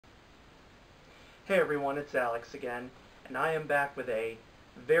Hey everyone, it's Alex again, and I am back with a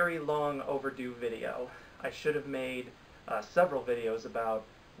very long overdue video. I should have made several videos about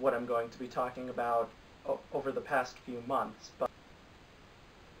what I'm going to be talking about over the past few months,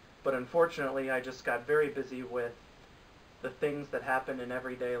 but unfortunately I just got very busy with the things that happen in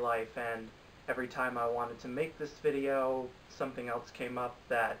everyday life, and every time I wanted to make this video, something else came up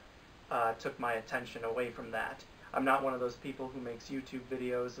that took my attention away from that. I'm not one of those people who makes YouTube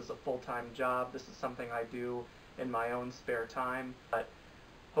videos as a full-time job. This is something I do in my own spare time, but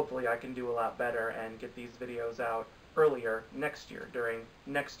hopefully I can do a lot better and get these videos out earlier next year, during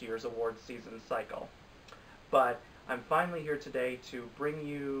next year's awards season cycle. But I'm finally here today to bring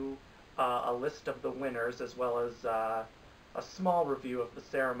you a list of the winners, as well as a small review of the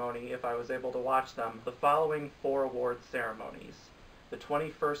ceremony if I was able to watch them. The following 4 award ceremonies: the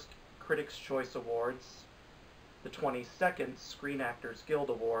 21st Critics' Choice Awards, the 22nd Screen Actors Guild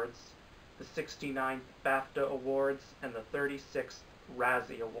Awards, the 69th BAFTA Awards, and the 36th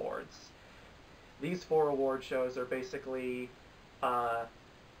Razzie Awards. These 4 award shows are basically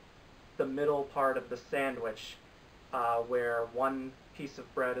the middle part of the sandwich, where one piece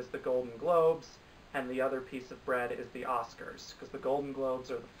of bread is the Golden Globes and the other piece of bread is the Oscars, because the Golden Globes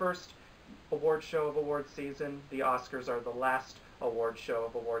are the first award show of award season, the Oscars are the last award show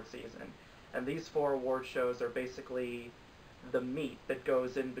of award season. And these 4 award shows are basically the meat that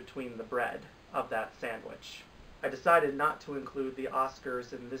goes in between the bread of that sandwich. I decided not to include the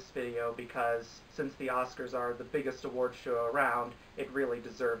Oscars in this video because since the Oscars are the biggest award show around, it really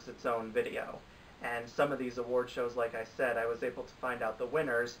deserves its own video. And some of these award shows, like I said, I was able to find out the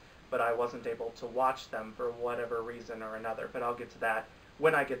winners, but I wasn't able to watch them for whatever reason or another. But I'll get to that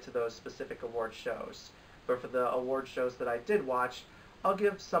when I get to those specific award shows. But for the award shows that I did watch, I'll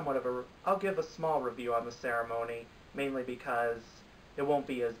give a small review on the ceremony, mainly because it won't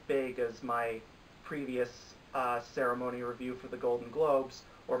be as big as my previous ceremony review for the Golden Globes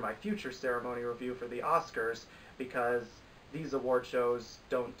or my future ceremony review for the Oscars, because these award shows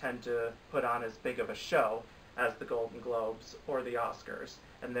don't tend to put on as big of a show as the Golden Globes or the Oscars,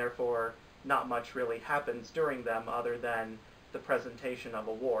 and therefore not much really happens during them other than the presentation of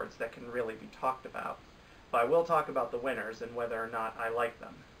awards that can really be talked about. But I will talk about the winners and whether or not I like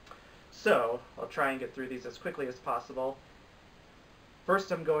them. So, I'll try and get through these as quickly as possible.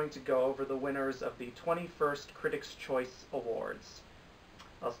 First, I'm going to go over the winners of the 21st Critics' Choice Awards.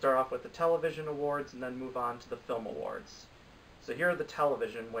 I'll start off with the Television Awards and then move on to the Film Awards. So here are the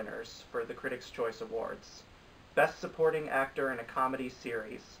television winners for the Critics' Choice Awards. Best Supporting Actor in a Comedy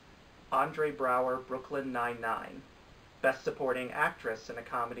Series: Andre Braugher, Brooklyn Nine-Nine. Best Supporting Actress in a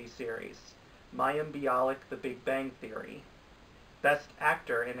Comedy Series: Mayim Bialik, The Big Bang Theory. Best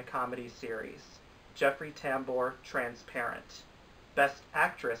Actor in a Comedy Series: Jeffrey Tambor, Transparent. Best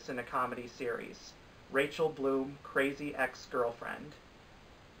Actress in a Comedy Series: Rachel Bloom, Crazy Ex-Girlfriend.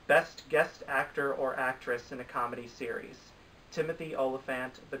 Best Guest Actor or Actress in a Comedy Series: Timothy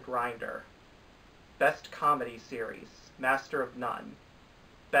Olyphant, The Grinder. Best Comedy Series: Master of None.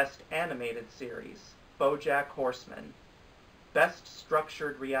 Best Animated Series: BoJack Horseman. Best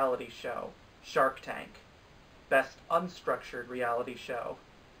Structured Reality Show: Shark Tank. Best Unstructured Reality Show: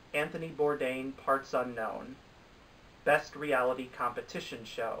 Anthony Bourdain, Parts Unknown. Best Reality Competition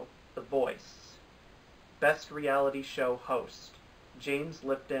Show: The Voice. Best Reality Show Host: James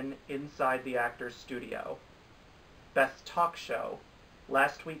Lipton, Inside the Actors Studio. Best Talk Show: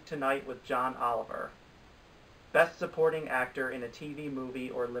 Last Week Tonight with John Oliver. Best Supporting Actor in a TV Movie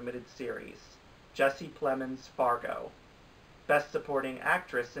or Limited Series: Jesse Plemons, Fargo. Best Supporting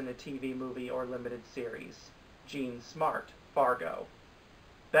Actress in a TV Movie or Limited Series: Jean Smart, Fargo.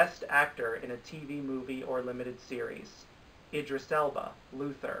 Best Actor in a TV Movie or Limited Series: Idris Elba,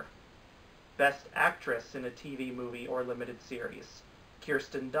 Luther. Best Actress in a TV Movie or Limited Series: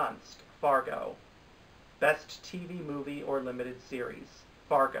 Kirsten Dunst, Fargo. Best TV Movie or Limited Series: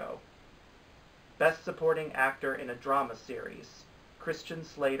 Fargo. Best Supporting Actor in a Drama Series: Christian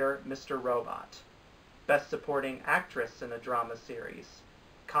Slater, Mr. Robot. Best Supporting Actress in a Drama Series: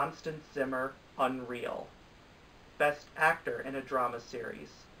 Constance Zimmer, Unreal. Best Actor in a Drama Series: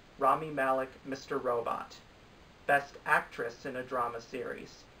 Rami Malek, Mr. Robot. Best Actress in a Drama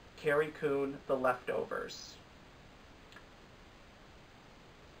Series: Carrie Coon, The Leftovers.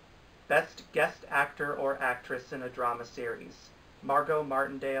 Best Guest Actor or Actress in a Drama Series: Margot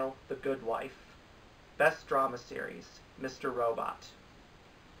Martindale, The Good Wife. Best Drama Series: Mr. Robot.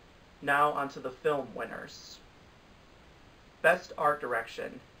 Now onto the film winners. Best Art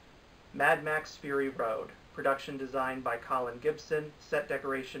Direction: Mad Max Fury Road. Production design by Colin Gibson. Set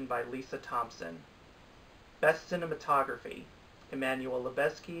decoration by Lisa Thompson. Best Cinematography: Emmanuel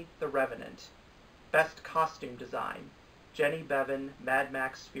Lubezki, The Revenant. Best Costume Design, Jenny Bevan, Mad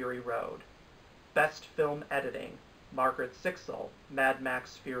Max Fury Road. Best Film Editing, Margaret Sixel, Mad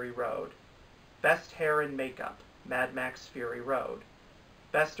Max Fury Road. Best Hair and Makeup, Mad Max Fury Road.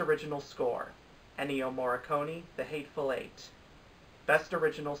 Best Original Score, Ennio Morricone, The Hateful Eight. Best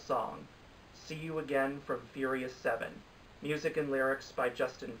Original Song, See You Again from Furious 7. Music and lyrics by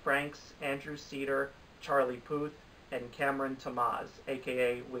Justin Franks, Andrew Cedar, Charlie Puth, and Cameron Tamaz,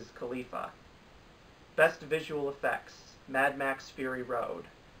 aka Wiz Khalifa. Best Visual Effects, Mad Max Fury Road.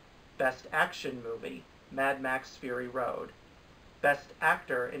 Best Action Movie, Mad Max Fury Road. Best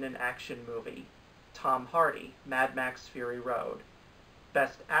Actor in an Action Movie, Tom Hardy, Mad Max Fury Road.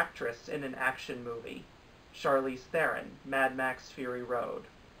 Best Actress in an Action Movie, Charlize Theron, Mad Max Fury Road.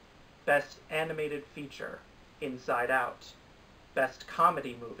 Best Animated Feature, Inside Out. Best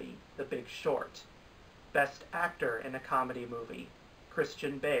Comedy Movie, The Big Short. Best Actor in a Comedy Movie,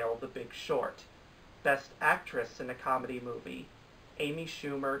 Christian Bale, The Big Short. Best Actress in a Comedy Movie, Amy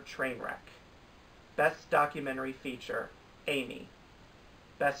Schumer, Trainwreck. Best Documentary Feature, Amy.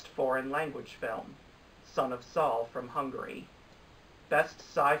 Best Foreign Language Film, Son of Saul from Hungary. Best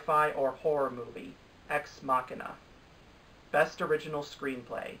Sci-Fi or Horror Movie, Ex Machina. Best Original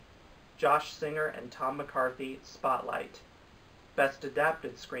Screenplay, Josh Singer and Tom McCarthy, Spotlight. Best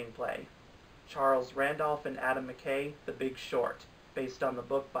Adapted Screenplay, Charles Randolph and Adam McKay, The Big Short, based on the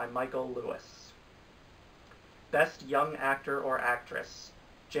book by Michael Lewis. Best Young Actor or Actress,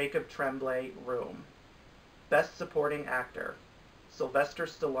 Jacob Tremblay, Room. Best Supporting Actor, Sylvester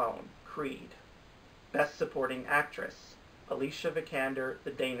Stallone, Creed. Best Supporting Actress, Alicia Vikander,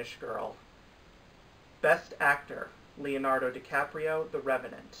 The Danish Girl. Best Actor, Leonardo DiCaprio, The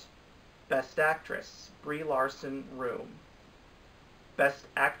Revenant. Best Actress, Brie Larson, Room. Best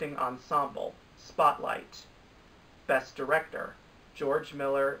Acting Ensemble, Spotlight. Best Director, George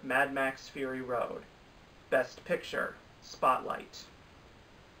Miller, Mad Max Fury Road. Best Picture, Spotlight.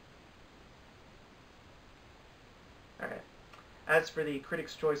 Alright. As for the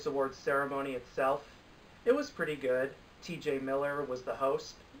Critics' Choice Awards ceremony itself, it was pretty good. T.J. Miller was the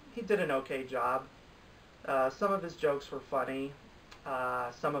host. He did an okay job. Some of his jokes were funny.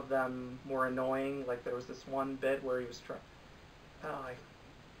 Some of them were annoying. Like there was this one bit where he was trying...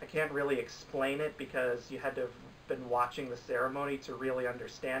 I can't really explain it because you had to have been watching the ceremony to really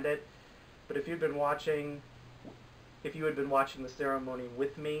understand it. But if you had been watching the ceremony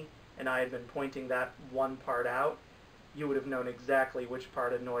with me and I had been pointing that one part out, you would have known exactly which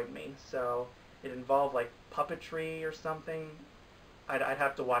part annoyed me. So it involved like puppetry or something. I'd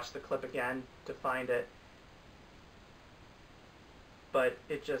have to watch the clip again to find it. But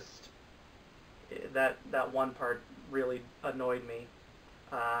it just, that one part really annoyed me.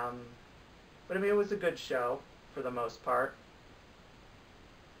 But I mean, it was a good show for the most part.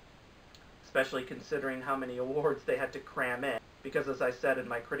 Especially considering how many awards they had to cram in. Because as I said in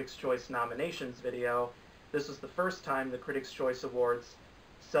my Critics' Choice nominations video, this was the first time the Critics' Choice Awards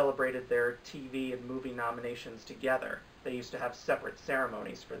celebrated their TV and movie nominations together. They used to have separate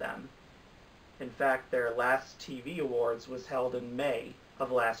ceremonies for them. In fact, their last TV awards was held in May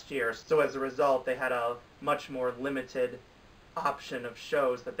of last year, so as a result they had a much more limited option of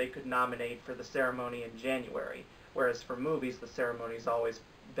shows that they could nominate for the ceremony in January, whereas for movies the ceremony's always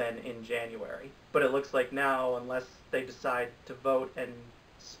been in January. But it looks like now, unless they decide to vote and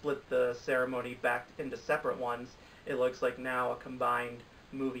split the ceremony back into separate ones, it looks like now a combined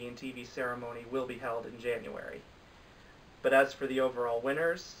movie and TV ceremony will be held in January. But as for the overall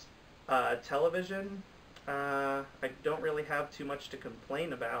winners, television, I don't really have too much to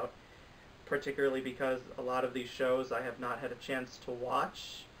complain about, particularly because a lot of these shows I have not had a chance to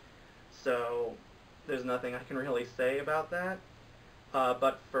watch, so there's nothing I can really say about that.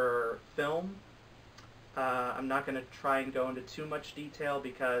 But for film, I'm not going to try and go into too much detail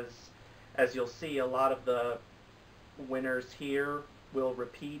because, as you'll see, a lot of the winners here will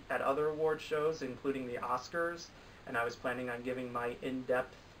repeat at other award shows, including the Oscars, and I was planning on giving my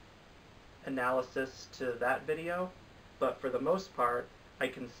in-depth analysis to that video. But for the most part, I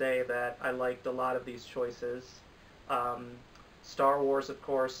can say that I liked a lot of these choices. Star Wars, of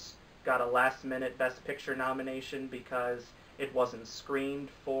course, got a last-minute Best Picture nomination because it wasn't screened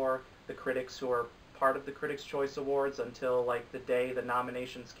for the critics who are part of the Critics' Choice Awards until like the day the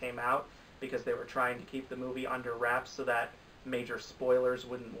nominations came out, because they were trying to keep the movie under wraps so that major spoilers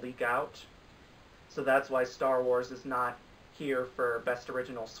wouldn't leak out. So that's why Star Wars is not here for Best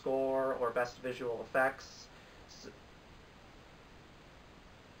Original Score or Best Visual Effects.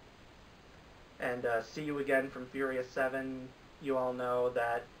 And See You Again from Furious 7, you all know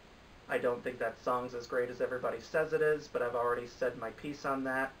that I don't think that song's as great as everybody says it is, but I've already said my piece on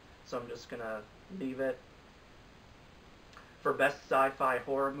that, so I'm just going to leave it. For Best Sci-Fi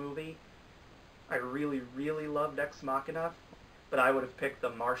Horror Movie, I really, really loved Ex Machina, but I would have picked The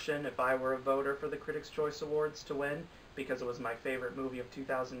Martian if I were a voter for the Critics' Choice Awards to win, because it was my favorite movie of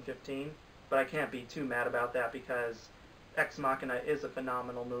 2015. But I can't be too mad about that because Ex Machina is a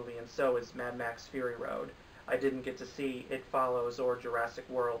phenomenal movie, and so is Mad Max Fury Road. I didn't get to see It Follows or Jurassic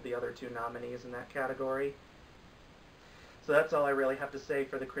World, the other two nominees in that category. So that's all I really have to say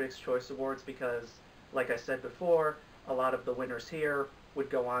for the Critics' Choice Awards because, like I said before, a lot of the winners here would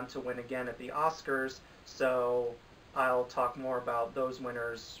go on to win again at the Oscars, so I'll talk more about those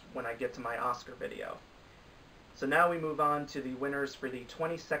winners when I get to my Oscar video. So now we move on to the winners for the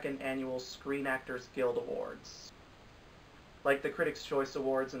 22nd Annual Screen Actors Guild Awards. Like the Critics' Choice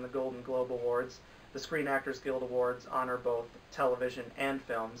Awards and the Golden Globe Awards, the Screen Actors Guild Awards honor both television and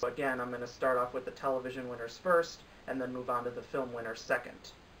films. So again, I'm going to start off with the television winners first, and then move on to the film winners second.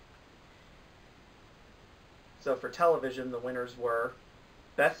 So for television, the winners were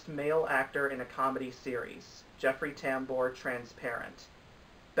Best Male Actor in a Comedy Series, Jeffrey Tambor, Transparent.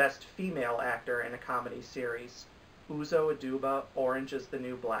 Best Female Actor in a Comedy Series, Uzo Aduba, Orange is the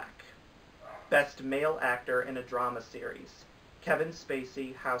New Black. Best Male Actor in a Drama Series, Kevin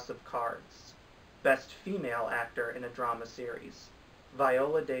Spacey, House of Cards. Best Female Actor in a Drama Series,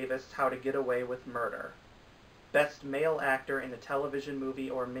 Viola Davis, How to Get Away with Murder. Best Male Actor in a Television Movie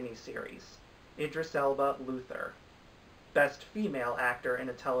or Miniseries, Idris Elba, Luther. Best Female Actor in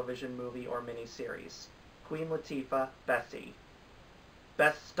a Television Movie or Miniseries, Queen Latifah, Bessie.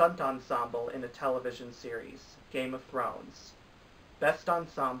 Best Stunt Ensemble in a Television Series, Game of Thrones. Best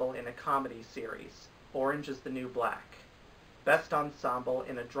Ensemble in a Comedy Series, Orange is the New Black. Best Ensemble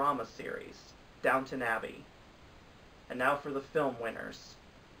in a Drama Series, Downton Abbey. And now for the film winners.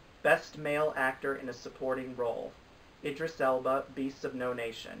 Best Male Actor in a Supporting Role, Idris Elba, Beasts of No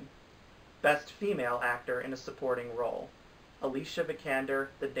Nation. Best Female Actor in a Supporting Role, Alicia Vikander,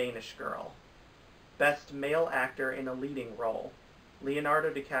 The Danish Girl. Best Male Actor in a Leading Role,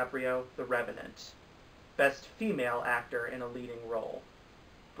 Leonardo DiCaprio, The Revenant. Best Female Actor in a Leading Role,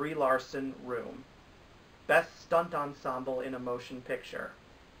 Brie Larson, Room. Best Stunt Ensemble in a Motion Picture,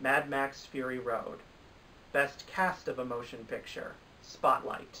 Mad Max Fury Road. Best Cast of a Motion Picture,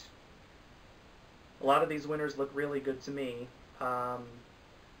 Spotlight. A lot of these winners look really good to me.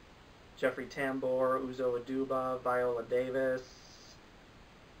 Jeffrey Tambor, Uzo Aduba, Viola Davis,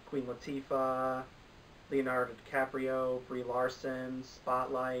 Queen Latifah, Leonardo DiCaprio, Brie Larson,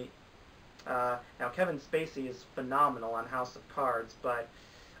 Spotlight. Now Kevin Spacey is phenomenal on House of Cards, but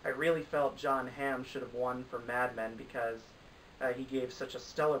I really felt Jon Hamm should have won for Mad Men because he gave such a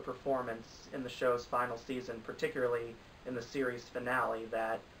stellar performance in the show's final season, particularly in the series finale,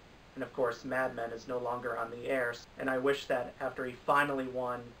 and of course Mad Men is no longer on the air, and I wish that after he finally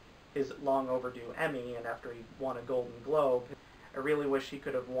won his long overdue Emmy and after he won a Golden Globe, I really wish he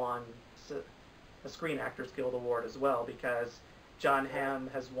could have won a Screen Actors Guild Award as well, because Jon Hamm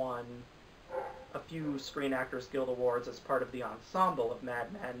has won a few Screen Actors Guild Awards as part of the ensemble of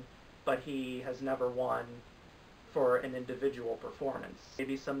Mad Men, but he has never won for an individual performance.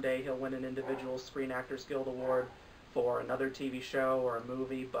 Maybe someday he'll win an individual Screen Actors Guild Award for another TV show or a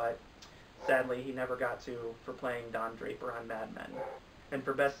movie, but sadly he never got to for playing Don Draper on Mad Men. And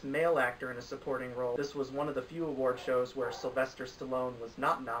for Best Male Actor in a Supporting Role, this was one of the few award shows where Sylvester Stallone was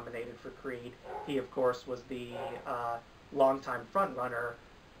not nominated for Creed. He, of course, was the longtime frontrunner,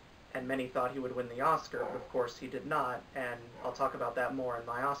 and many thought he would win the Oscar, but of course he did not, and I'll talk about that more in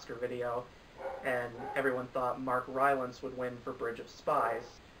my Oscar video. And everyone thought Mark Rylance would win for Bridge of Spies,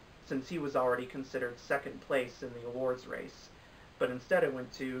 since he was already considered second place in the awards race. But instead it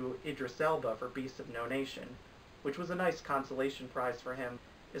went to Idris Elba for Beasts of No Nation, which was a nice consolation prize for him,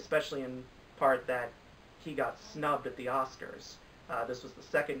 especially in part that he got snubbed at the Oscars. This was the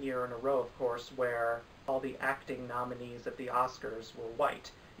second year in a row, of course, where all the acting nominees at the Oscars were white.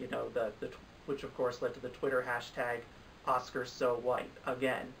 You know, which of course led to the Twitter hashtag #OscarsSoWhite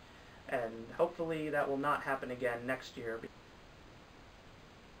again. And hopefully that will not happen again next year.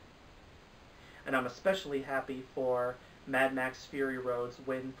 And I'm especially happy for Mad Max Fury Road's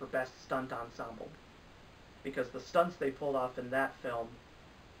win for Best Stunt Ensemble, because the stunts they pulled off in that film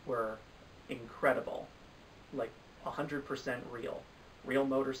were incredible. Like 100% real. Real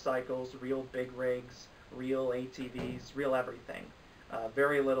motorcycles, real big rigs, real ATVs, real everything.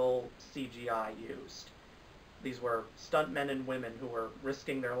 Very little CGI used. These were stuntmen and women who were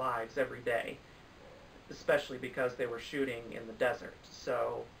risking their lives every day, especially because they were shooting in the desert.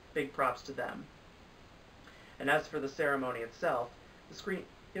 So big props to them. And as for the ceremony itself,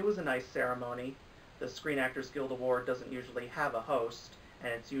 it was a nice ceremony. The Screen Actors Guild Award doesn't usually have a host,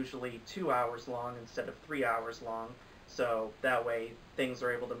 and it's usually 2 hours long instead of 3 hours long, so that way things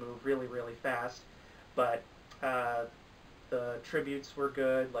are able to move really, really fast. But the tributes were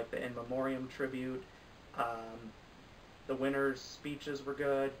good, like the In Memoriam tribute. The winners' speeches were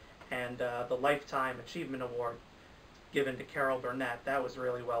good, and the Lifetime Achievement Award given to Carol Burnett, that was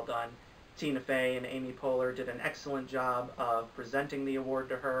really well done. Tina Fey and Amy Poehler did an excellent job of presenting the award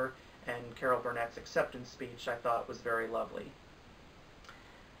to her, and Carol Burnett's acceptance speech I thought was very lovely.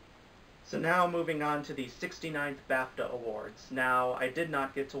 So now moving on to the 69th BAFTA Awards. Now, I did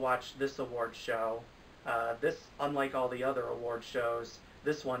not get to watch this award show. This, unlike all the other award shows,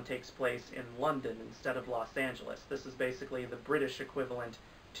 this one takes place in London instead of Los Angeles. This is basically the British equivalent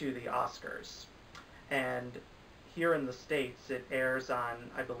to the Oscars. And here in the States, it airs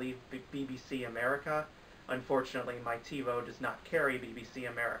on, I believe, BBC America. Unfortunately, my TiVo does not carry BBC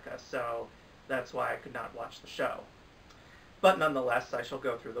America, so that's why I could not watch the show. But nonetheless, I shall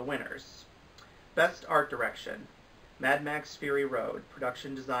go through the winners. Best Art Direction: Mad Max Fury Road,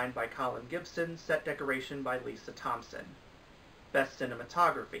 production design by Colin Gibson, set decoration by Lisa Thompson. Best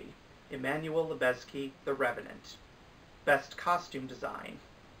Cinematography: Emmanuel Lubezki, The Revenant. Best Costume Design: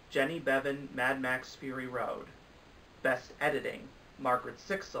 Jenny Bevan, Mad Max Fury Road. Best Editing: Margaret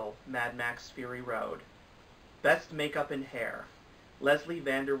Sixel, Mad Max Fury Road. Best Makeup and Hair: Leslie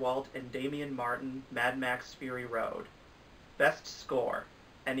Vanderwalt and Damian Martin, Mad Max Fury Road. Best Score: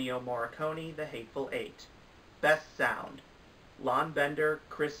 Ennio Morricone, The Hateful Eight. Best Sound: Lon Bender,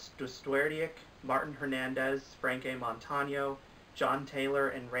 Chris Dustwerdiak, Martin Hernandez, Frank A. Montano, John Taylor,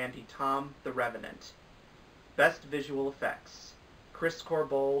 and Randy Tom, The Revenant. Best Visual Effects: Chris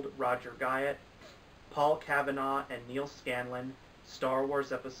Corbould, Roger Guyatt, Paul Kavanaugh, and Neil Scanlon, Star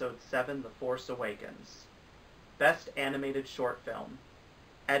Wars Episode VII, The Force Awakens. Best Animated Short Film: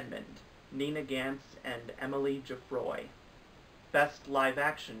 Edmund, Nina Gantz, and Emily Geoffroy. Best Live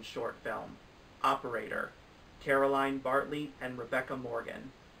Action Short Film: Operator, Caroline Bartley and Rebecca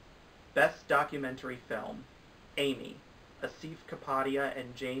Morgan. Best Documentary Film: Amy, Asif Kapadia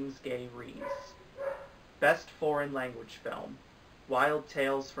and James Gay Rees. Best Foreign Language Film: Wild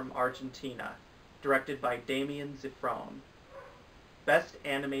Tales from Argentina, directed by Damien Zifron. Best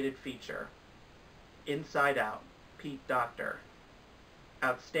Animated Feature: Inside Out, Pete Docter.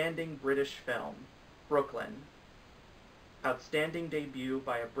 Outstanding British Film: Brooklyn. Outstanding Debut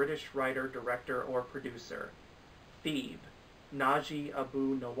by a British writer, director, or producer: Thebe, Naji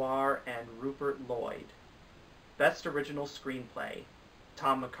Abu Nawar and Rupert Lloyd. Best Original Screenplay: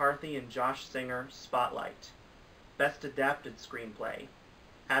 Tom McCarthy and Josh Singer, Spotlight. Best Adapted Screenplay: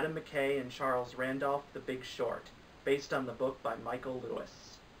 Adam McKay and Charles Randolph, The Big Short, based on the book by Michael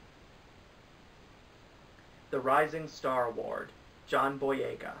Lewis. The Rising Star Award: John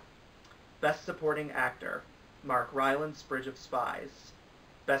Boyega. Best Supporting Actor: Mark Rylance, Bridge of Spies.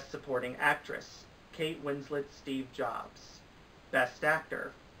 Best Supporting Actress: Kate Winslet, Steve Jobs. Best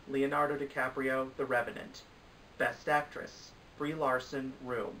Actor: Leonardo DiCaprio, The Revenant. Best Actress: Brie Larson,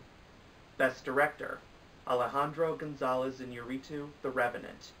 Room. Best Director: Alejandro Gonzalez Iñárritu, The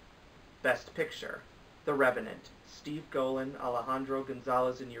Revenant. Best Picture: The Revenant, Steve Golan, Alejandro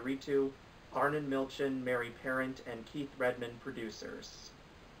Gonzalez Iñárritu, Arnon Milchan, Mary Parent, and Keith Redmond, producers.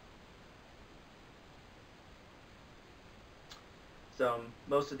 So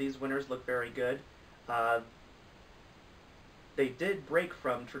most of these winners look very good. They did break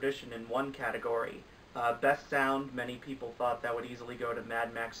from tradition in one category. Best Sound, many people thought that would easily go to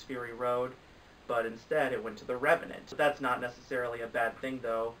Mad Max Fury Road, but instead it went to The Revenant. But that's not necessarily a bad thing,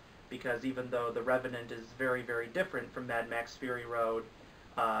 though, because even though The Revenant is very, very different from Mad Max Fury Road,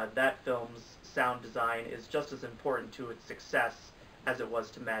 that film's sound design is just as important to its success as it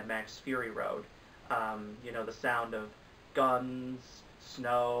was to Mad Max Fury Road. You know, the sound of guns,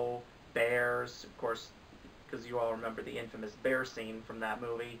 snow, bears, of course, because you all remember the infamous bear scene from that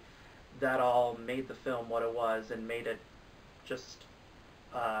movie. That all made the film what it was and made it just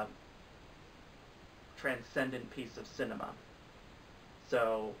a transcendent piece of cinema.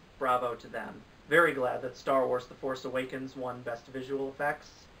 So, bravo to them. Very glad that Star Wars The Force Awakens won Best Visual Effects.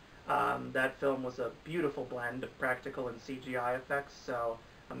 That film was a beautiful blend of practical and CGI effects, so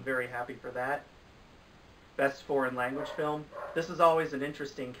I'm very happy for that. Best Foreign Language Film. This is always an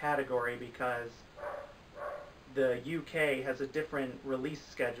interesting category because the UK has a different release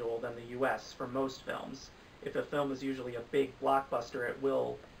schedule than the US for most films. If a film is usually a big blockbuster, it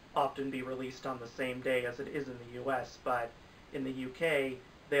will often be released on the same day as it is in the US, but in the UK,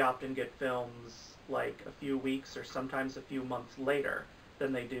 they often get films like a few weeks or sometimes a few months later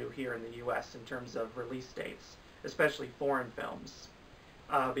than they do here in the US in terms of release dates, especially foreign films.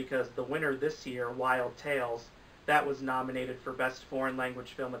 Because the winner this year, Wild Tales, that was nominated for Best Foreign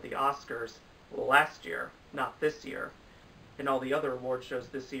Language Film at the Oscars last year, not this year. In all the other award shows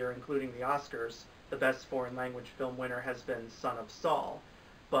this year, including the Oscars, the Best Foreign Language Film winner has been Son of Saul.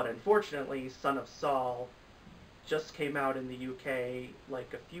 But unfortunately, Son of Saul just came out in the UK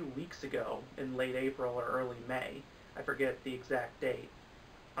like a few weeks ago, in late April or early May. I forget the exact date.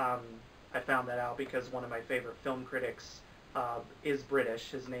 I found that out because one of my favorite film critics is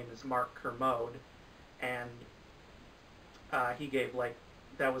British. His name is Mark Kermode, and he gave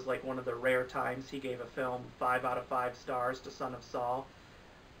that was like one of the rare times he gave a film 5 out of 5 stars to Son of Saul.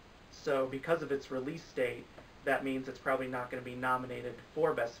 So because of its release date, that means it's probably not going to be nominated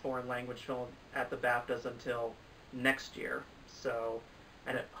for Best Foreign Language Film at the BAFTAs until next year. So,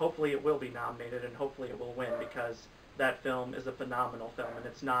 and hopefully it will be nominated, and hopefully it will win, because that film is a phenomenal film, and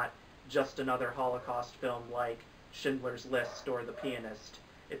it's not just another Holocaust film like Schindler's List or The Pianist.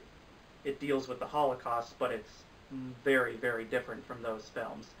 It deals with the Holocaust, but it's very, very different from those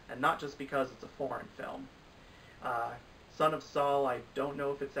films, and not just because it's a foreign film. Son of Saul, I don't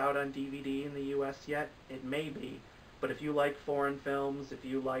know if it's out on DVD in the US yet. It may be, but if you like foreign films, if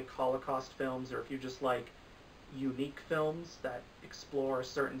you like Holocaust films, or if you just like unique films that explore a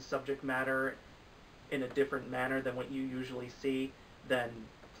certain subject matter in a different manner than what you usually see, then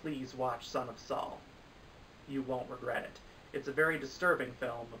please watch Son of Saul. You won't regret it. It's a very disturbing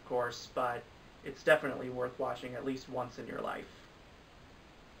film, of course, but it's definitely worth watching at least once in your life.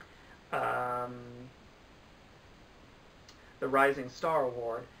 The Rising Star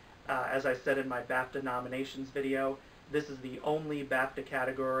Award, as I said in my BAFTA nominations video, this is the only BAFTA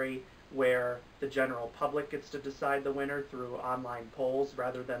category where the general public gets to decide the winner through online polls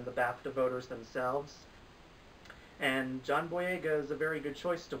rather than the BAFTA voters themselves. And John Boyega is a very good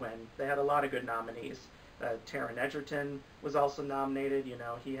choice to win. They had a lot of good nominees. Taron Egerton was also nominated. You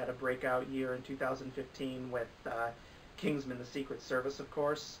know, he had a breakout year in 2015 with Kingsman: The Secret Service, of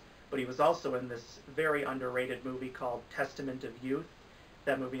course. But he was also in this very underrated movie called Testament of Youth.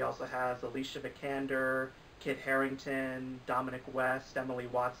 That movie also has Alicia Vikander, Kit Harington, Dominic West, Emily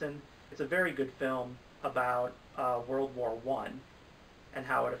Watson. It's a very good film about World War I and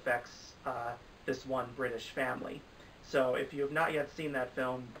how it affects this one British family. So if you have not yet seen that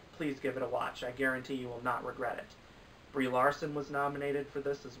film, please give it a watch. I guarantee you will not regret it. Brie Larson was nominated for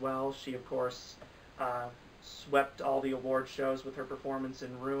this as well. She, of course, swept all the award shows with her performance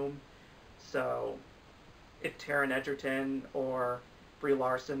in Room. So if Taron Egerton or Brie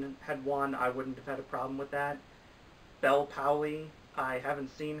Larson had won, I wouldn't have had a problem with that. Belle Powley, I haven't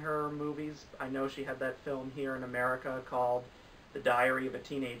seen her movies. I know she had that film here in America called The Diary of a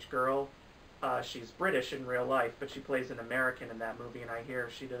Teenage Girl. She's British in real life, but she plays an American in that movie, and I hear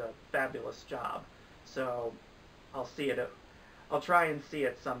she did a fabulous job. So I'll see it. I'll try and see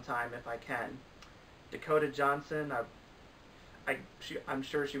it sometime if I can. Dakota Johnson, I'm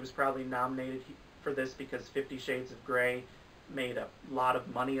sure she was probably nominated for this because 50 Shades of Grey made a lot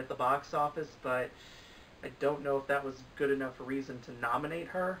of money at the box office, but I don't know if that was good enough reason to nominate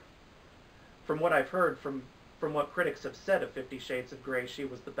her. From what I've heard, from what critics have said of 50 Shades of Grey, she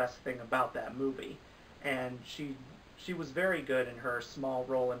was the best thing about that movie. And she was very good in her small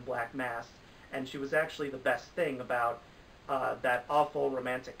role in Black Mass, and she was actually the best thing about that awful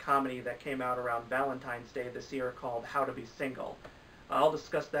romantic comedy that came out around Valentine's Day this year called How to Be Single. I'll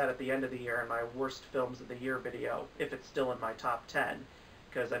discuss that at the end of the year in my Worst Films of the Year video, if it's still in my top 10,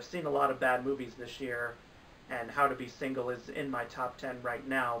 because I've seen a lot of bad movies this year, and How to Be Single is in my top 10 right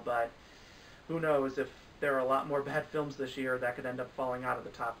now, but who knows, if there are a lot more bad films this year that could end up falling out of the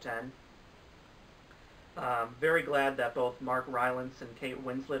top 10. Very glad that both Mark Rylance and Kate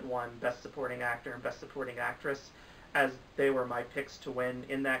Winslet won Best Supporting Actor and Best Supporting Actress, as they were my picks to win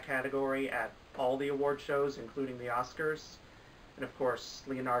in that category at all the award shows, including the Oscars. And of course,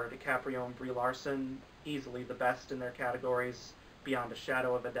 Leonardo DiCaprio and Brie Larson, easily the best in their categories, beyond a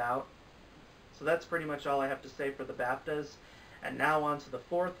shadow of a doubt. So that's pretty much all I have to say for the BAFTAs. And now on to the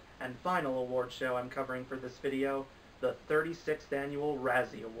fourth and final award show I'm covering for this video, the 36th Annual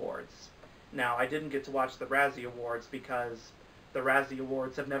Razzie Awards. Now, I didn't get to watch the Razzie Awards because the Razzie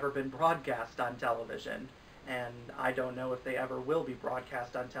Awards have never been broadcast on television, and I don't know if they ever will be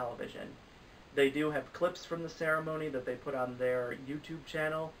broadcast on television. They do have clips from the ceremony that they put on their YouTube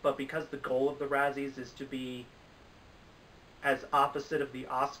channel, but because the goal of the Razzies is to be as opposite of the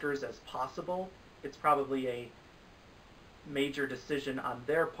Oscars as possible, it's probably a major decision on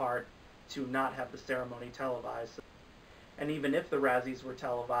their part to not have the ceremony televised. And even if the Razzies were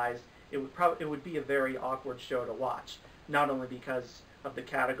televised, it would be a very awkward show to watch, not only because of the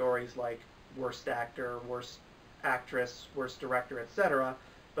categories like Worst Actor, Worst Actress, Worst Director, etc.,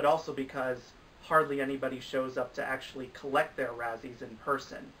 but also because hardly anybody shows up to actually collect their Razzies in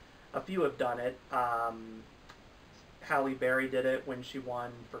person. A few have done it. Halle Berry did it when she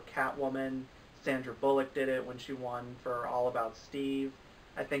won for Catwoman. Sandra Bullock did it when she won for All About Steve.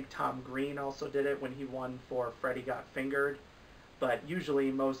 I think Tom Green also did it when he won for Freddy Got Fingered. But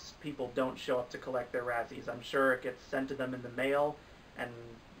usually most people don't show up to collect their Razzies. I'm sure it gets sent to them in the mail, and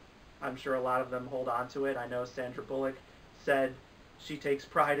I'm sure a lot of them hold on to it. I know Sandra Bullock said she takes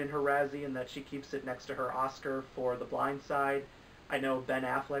pride in her Razzie and that she keeps it next to her Oscar for The Blind Side. I know Ben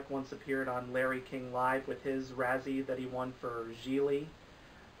Affleck once appeared on Larry King Live with his Razzie that he won for Gigli.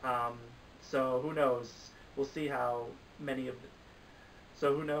 So who knows? We'll see how many of the...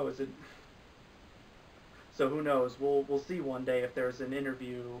 So who knows? So who knows? We'll see one day if there's an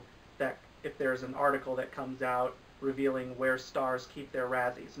interview, if there's an article that comes out revealing where stars keep their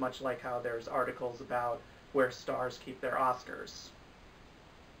Razzies, much like how there's articles about where stars keep their Oscars.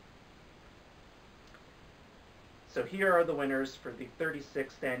 So here are the winners for the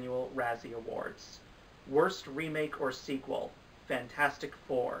 36th Annual Razzie Awards. Worst Remake or Sequel, Fantastic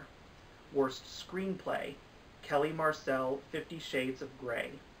Four. Worst Screenplay, Kelly Marcel, 50 Shades of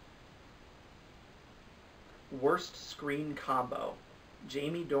Grey. Worst Screen Combo,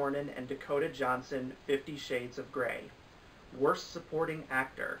 Jamie Dornan and Dakota Johnson, 50 Shades of Grey. Worst Supporting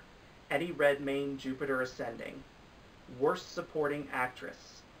Actor, Eddie Redmayne, Jupiter Ascending. Worst Supporting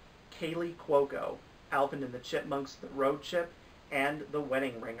Actress, Kaylee Cuoco, Alvin and the Chipmunks, The Road Chip, and The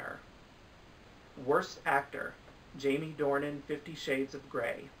Wedding Ringer. Worst Actor, Jamie Dornan, 50 Shades of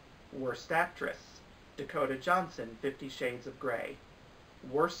Grey. Worst Actress, Dakota Johnson, 50 Shades of Grey.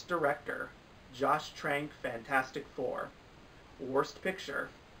 Worst Director, Josh Trank, Fantastic Four. Worst Picture,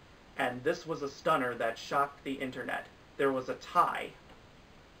 and this was a stunner that shocked the internet. There was a tie.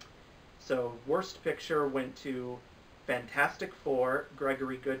 So Worst Picture went to Fantastic Four,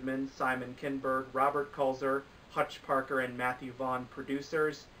 Gregory Goodman, Simon Kinberg, Robert Kulzer, Hutch Parker, and Matthew Vaughn,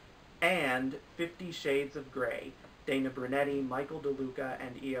 producers, and 50 Shades of Grey, Dana Brunetti, Michael DeLuca,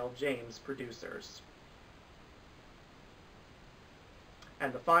 and E.L. James, producers.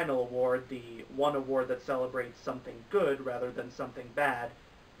 And the final award, the one award that celebrates something good rather than something bad,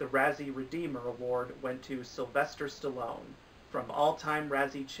 the Razzie Redeemer Award went to Sylvester Stallone, from all-time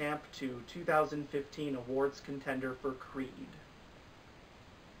Razzie champ to 2015 awards contender for Creed.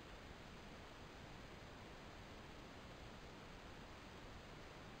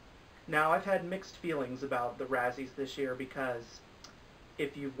 Now, I've had mixed feelings about the Razzies this year because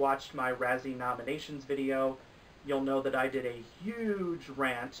if you've watched my Razzie nominations video, you'll know that I did a huge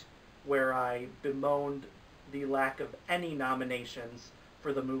rant where I bemoaned the lack of any nominations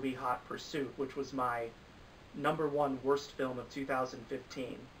for the movie Hot Pursuit, which was my #1 worst film of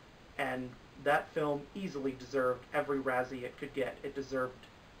 2015. And that film easily deserved every Razzie it could get.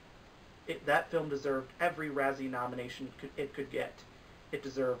 That film deserved every Razzie nomination it could get. It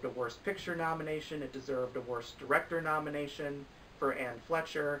deserved a Worst Picture nomination. It deserved a Worst Director nomination for Anne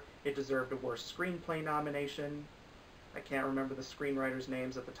Fletcher. It deserved a Worst Screenplay nomination. I can't remember the screenwriters'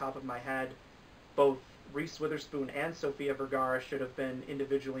 names at the top of my head. Both Reese Witherspoon and Sofia Vergara should have been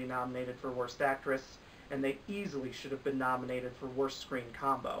individually nominated for Worst Actress, and they easily should have been nominated for Worst Screen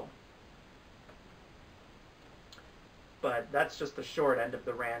Combo. But that's just the short end of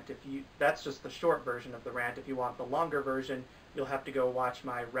the rant. That's just the short version of the rant. If you want the longer version, you'll have to go watch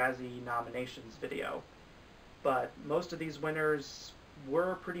my Razzie nominations video. But most of these winners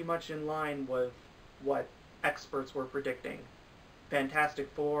were pretty much in line with what experts were predicting. Fantastic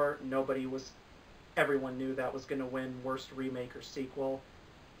Four, everyone knew that was going to win Worst Remake or Sequel.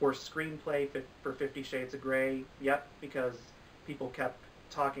 Worst Screenplay for 50 Shades of Grey, yep, because people kept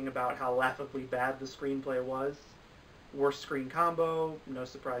talking about how laughably bad the screenplay was. Worst Screen Combo, no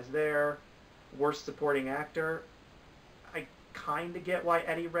surprise there. Worst Supporting Actor, I kind of get why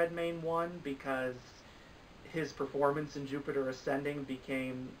Eddie Redmayne won, because his performance in Jupiter Ascending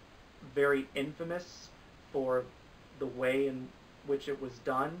became very infamous for the way in which it was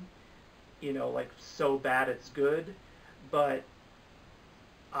done. You know, like, so bad it's good. But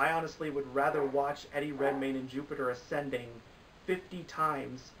I honestly would rather watch Eddie Redmayne in Jupiter Ascending 50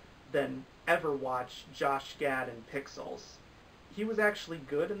 times than ever watch Josh Gad in Pixels. He was actually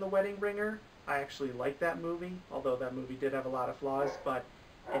good in The Wedding Ringer. I actually liked that movie, although that movie did have a lot of flaws. But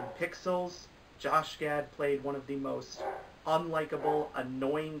in Pixels, Josh Gad played one of the most unlikable,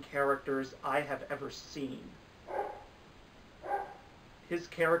 annoying characters I have ever seen. His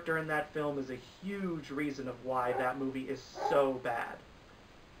character in that film is a huge reason of why that movie is so bad.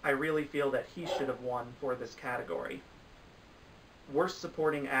 I really feel that he should have won for this category. Worst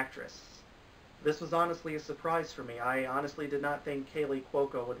Supporting Actress. This was honestly a surprise for me. I honestly did not think Kaylee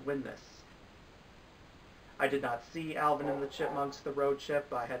Cuoco would win this. I did not see Alvin and the Chipmunks, the road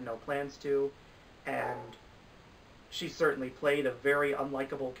trip. I had no plans to, and she certainly played a very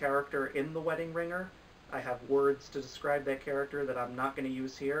unlikable character in The Wedding Ringer. I have words to describe that character that I'm not going to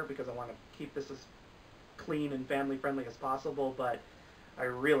use here because I want to keep this as clean and family-friendly as possible, but I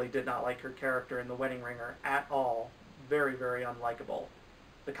really did not like her character in The Wedding Ringer at all. Very, very unlikable.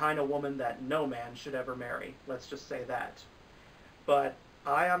 The kind of woman that no man should ever marry. Let's just say that. But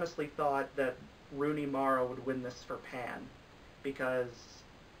I honestly thought that Rooney Mara would win this for Pan because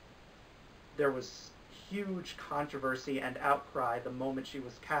there was huge controversy and outcry the moment she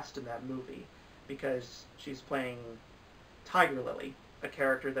was cast in that movie because she's playing Tiger Lily, a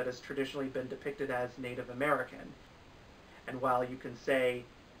character that has traditionally been depicted as Native American. And while you can say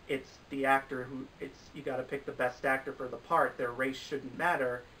it's the actor you got to pick the best actor for the part, their race shouldn't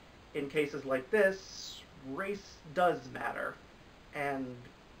matter, in cases like this, race does matter. And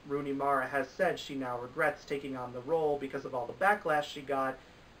Rooney Mara has said she now regrets taking on the role because of all the backlash she got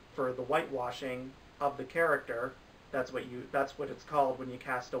for the whitewashing of the character. That's what it's called when you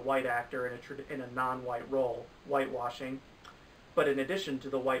cast a white actor in a non-white role, whitewashing. But in addition to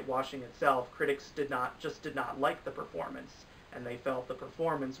the whitewashing itself, critics did not like the performance, and they felt the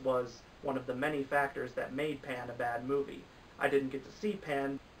performance was one of the many factors that made Pan a bad movie. I didn't get to see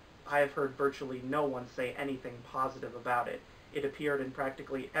Pan. I have heard virtually no one say anything positive about it. It appeared in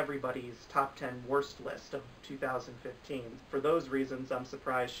practically everybody's top 10 worst list of 2015. For those reasons, I'm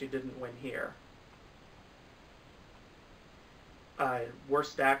surprised she didn't win here.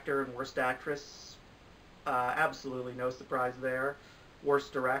 Worst actor and worst actress, absolutely no surprise there.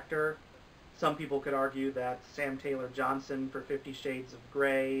 Worst director, some people could argue that Sam Taylor Johnson for 50 Shades of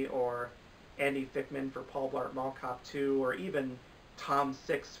Grey, or Andy Fickman for Paul Blart Mall Cop 2, or even Tom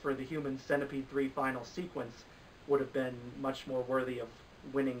Six for the Human Centipede 3 final sequence would have been much more worthy of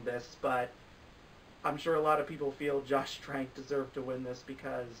winning this, but I'm sure a lot of people feel Josh Trank deserved to win this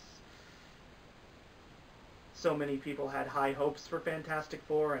because so many people had high hopes for Fantastic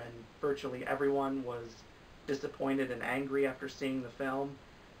Four, and virtually everyone was disappointed and angry after seeing the film.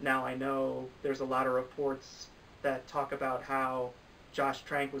 Now, I know there's a lot of reports that talk about how Josh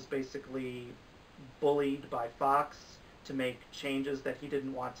Trank was basically bullied by Fox to make changes that he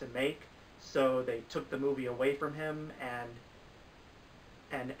didn't want to make, so they took the movie away from him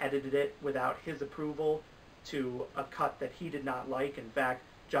and edited it without his approval to a cut that he did not like. In fact,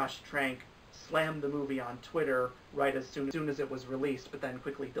 Josh Trank slammed the movie on Twitter right as soon as it was released, but then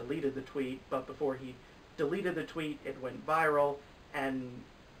quickly deleted the tweet. But before he deleted the tweet, it went viral and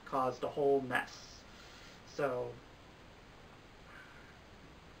caused a whole mess. So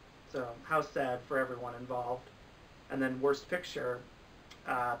how sad for everyone involved. And then worst picture,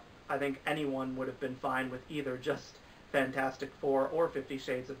 I think anyone would have been fine with either just Fantastic Four or 50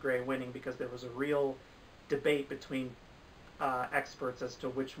 Shades of Grey winning, because there was a real debate between experts as to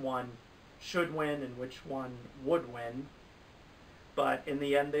which one should win and which one would win. But in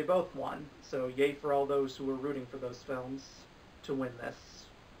the end, they both won. So yay for all those who were rooting for those films to win this.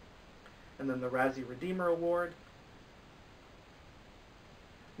 And then the Razzie Redeemer Award.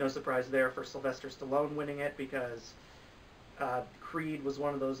 No surprise there for Sylvester Stallone winning it, because Creed was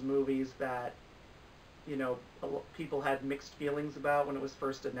one of those movies that, you know, people had mixed feelings about when it was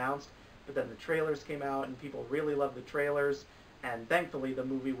first announced, but then the trailers came out and people really loved the trailers, and thankfully the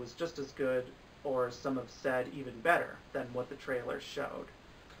movie was just as good, or some have said even better, than what the trailers showed.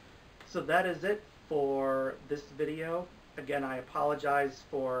 So that is it for this video. Again, I apologize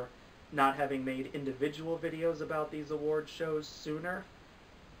for not having made individual videos about these award shows sooner.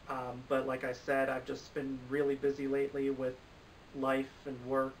 But like I said, I've just been really busy lately with life and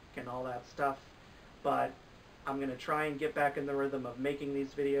work and all that stuff. But I'm going to try and get back in the rhythm of making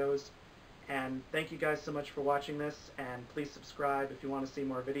these videos. And thank you guys so much for watching this, and please subscribe if you want to see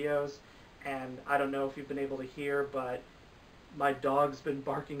more videos. And I don't know if you've been able to hear, but my dog's been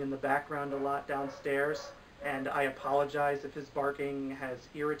barking in the background a lot downstairs, and I apologize if his barking has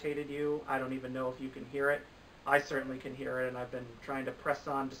irritated you. I don't even know if you can hear it. I certainly can hear it, and I've been trying to press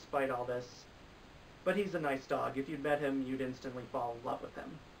on despite all this. But he's a nice dog. If you'd met him, you'd instantly fall in love with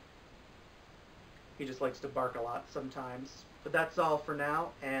him. He just likes to bark a lot sometimes. But that's all for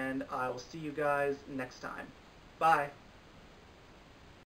now, and I will see you guys next time. Bye!